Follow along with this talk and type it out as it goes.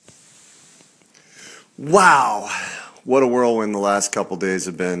Wow, what a whirlwind the last couple days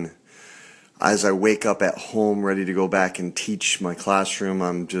have been. As I wake up at home ready to go back and teach my classroom,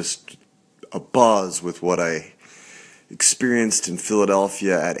 I'm just abuzz with what I experienced in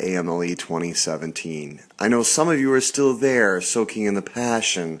Philadelphia at AMLE 2017. I know some of you are still there, soaking in the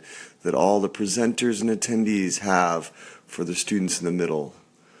passion that all the presenters and attendees have for the students in the middle.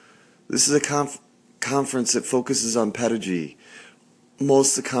 This is a conference that focuses on pedagogy.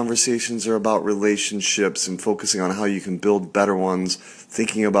 Most of the conversations are about relationships and focusing on how you can build better ones,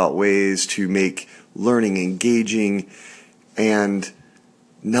 thinking about ways to make learning engaging and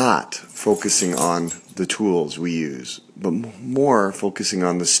not focusing on the tools we use, but more focusing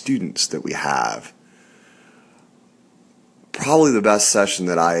on the students that we have. Probably the best session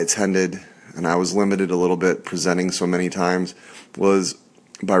that I attended, and I was limited a little bit presenting so many times, was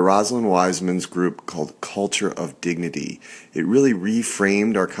by Rosalind Wiseman's group called Culture of Dignity. It really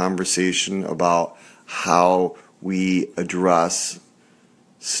reframed our conversation about how we address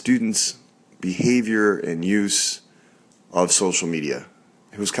students' behavior and use of social media.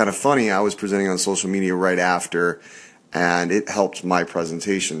 It was kind of funny, I was presenting on social media right after, and it helped my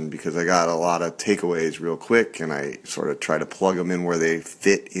presentation because I got a lot of takeaways real quick, and I sort of try to plug them in where they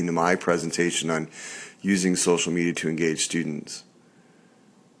fit into my presentation on using social media to engage students.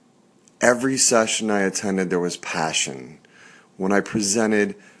 Every session I attended, there was passion. When I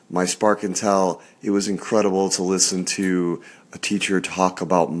presented my Spark and Tell, it was incredible to listen to a teacher talk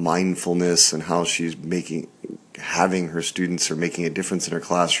about mindfulness and how she's having her students are making a difference in her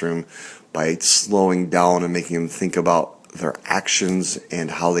classroom by slowing down and making them think about their actions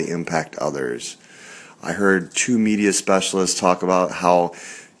and how they impact others. I heard two media specialists talk about how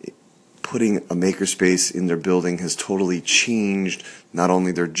putting a makerspace in their building has totally changed not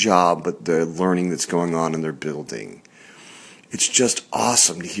only their job, but the learning that's going on in their building. It's just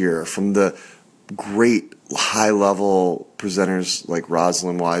awesome to hear from the great high-level presenters like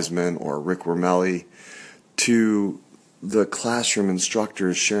Rosalind Wiseman or Rick Wormelli to the classroom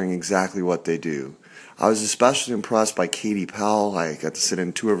instructors sharing exactly what they do. I was especially impressed by Katie Powell. I got to sit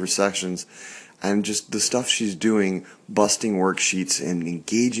in two of her sessions, and just the stuff she's doing, busting worksheets and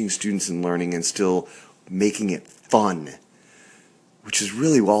engaging students in learning and still making it fun, which is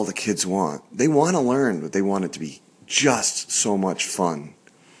really all the kids want. They want to learn, but they want it to be just so much fun.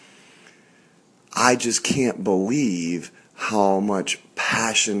 I just can't believe how much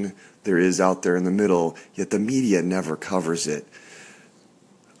passion there is out there in the middle, yet the media never covers it.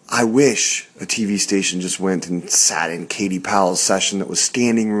 I wish a TV station just went and sat in Katie Powell's session that was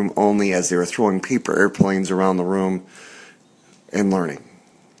standing room only as they were throwing paper airplanes around the room and learning.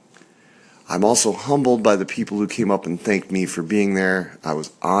 I'm also humbled by the people who came up and thanked me for being there. I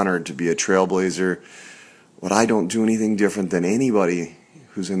was honored to be a trailblazer, but I don't do anything different than anybody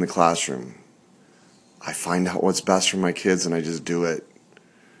who's in the classroom. I find out what's best for my kids and I just do it.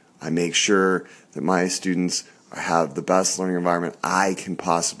 I make sure that my students have the best learning environment I can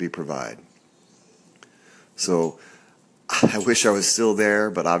possibly provide. So I wish I was still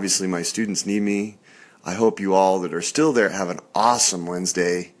there, but obviously my students need me. I hope you all that are still there have an awesome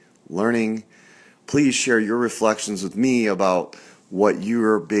Wednesday learning. Please share your reflections with me about what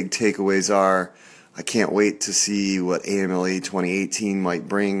your big takeaways are. I can't wait to see what AMLE 2018 might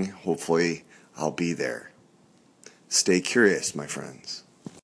bring. Hopefully I'll be there. Stay curious, my friends.